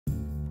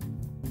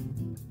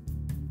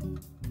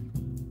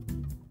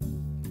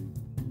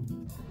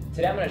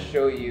Today I'm going to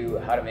show you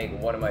how to make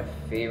one of my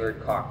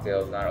favorite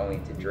cocktails, not only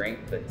to drink,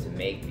 but to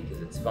make because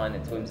it's fun,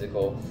 it's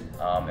whimsical,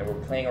 and we're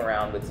playing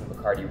around with some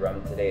Bacardi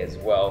Rum today as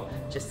well,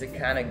 just to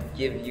kind of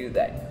give you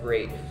that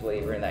great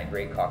flavor and that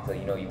great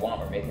cocktail you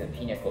want. We're making the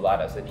Piña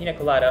Colada. So the Piña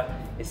Colada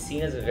is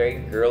seen as a very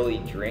girly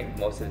drink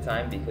most of the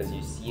time because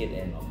you see it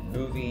in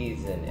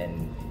movies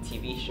and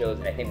TV shows,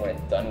 and I think when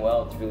it's done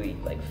well, it's really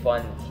like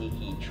fun,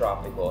 tiki,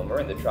 tropical, and we're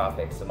in the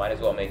tropics, so might as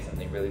well make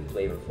something really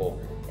flavorful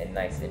and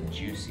nice and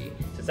juicy.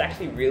 So it's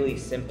actually really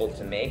simple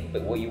to make,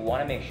 but what you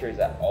want to make sure is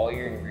that all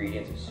your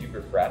ingredients are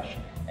super fresh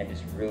and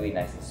just really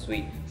nice and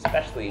sweet,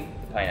 especially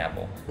the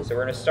pineapple. So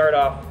we're going to start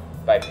off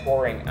by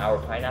pouring our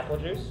pineapple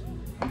juice.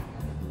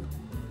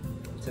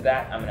 To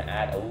that, I'm going to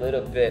add a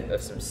little bit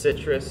of some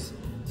citrus.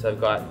 So I've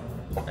got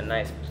a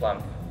nice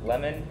plump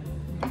lemon,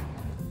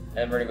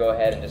 and we're going to go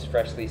ahead and just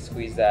freshly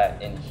squeeze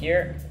that in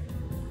here.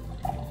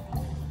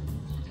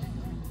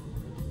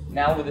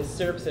 Now with the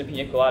syrups and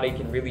Piña Colada, you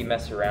can really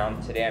mess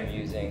around. Today I'm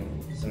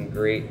using some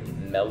great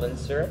melon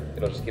syrup.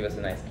 It'll just give us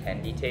a nice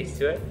candy taste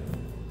to it.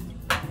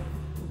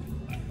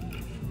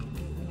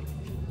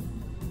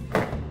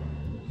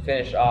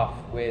 Finish off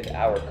with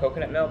our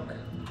coconut milk.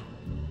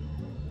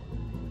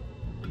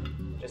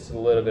 Just a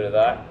little bit of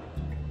that.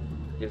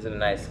 Gives it a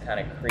nice kind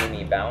of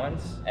creamy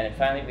balance. And then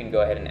finally we can go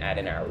ahead and add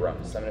in our rum.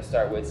 So I'm going to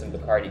start with some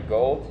Bacardi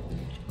Gold.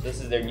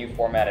 This is their new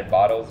formatted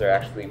bottles. They're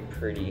actually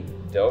pretty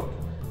dope.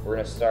 We're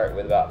going to start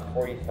with about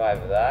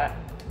 45 of that.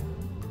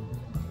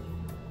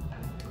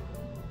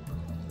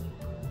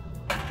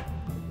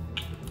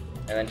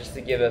 And then just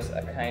to give us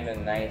a kind of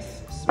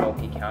nice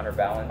smoky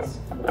counterbalance,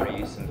 we're going to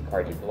use some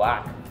Bacardi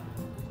Black.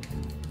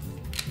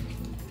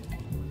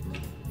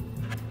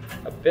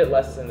 A bit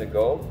less than the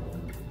Gold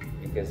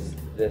because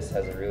this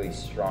has a really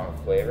strong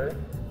flavor,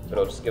 but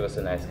it'll just give us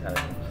a nice kind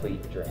of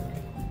complete drink.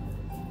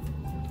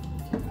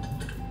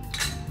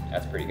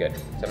 That's pretty good.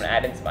 So I'm going to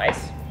add in some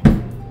ice.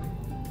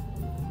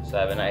 So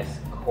I have a nice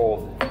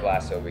cold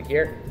glass over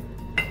here.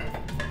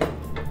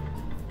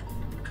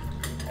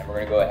 And we're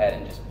going to go ahead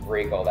and just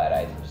break all that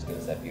ice and just give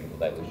us that beautiful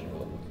dilution we're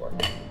looking for.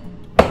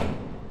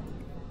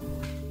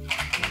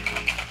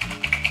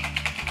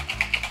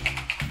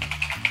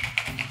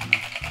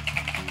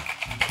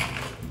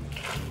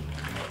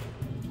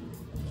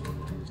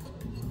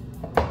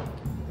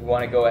 We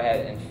want to go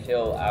ahead and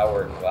fill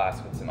our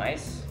glass with some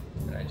ice,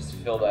 and then just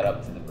fill that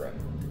up to the brim.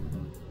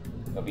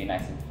 It'll be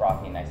nice and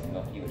frothy, nice and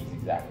milky, which is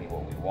exactly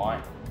what we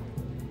want.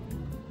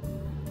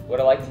 What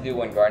I like to do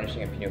when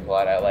garnishing a Piña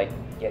Colada, I like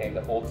getting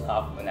the whole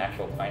top of an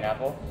actual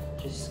pineapple,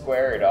 just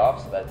square it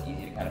off so that's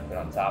easy to kind of put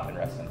on top and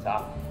rest on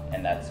top,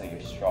 and that's so your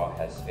straw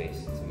has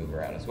space to move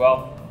around as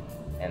well.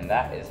 And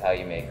that is how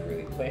you make a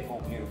really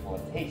playful, beautiful,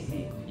 and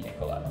tasty Piña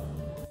Colada.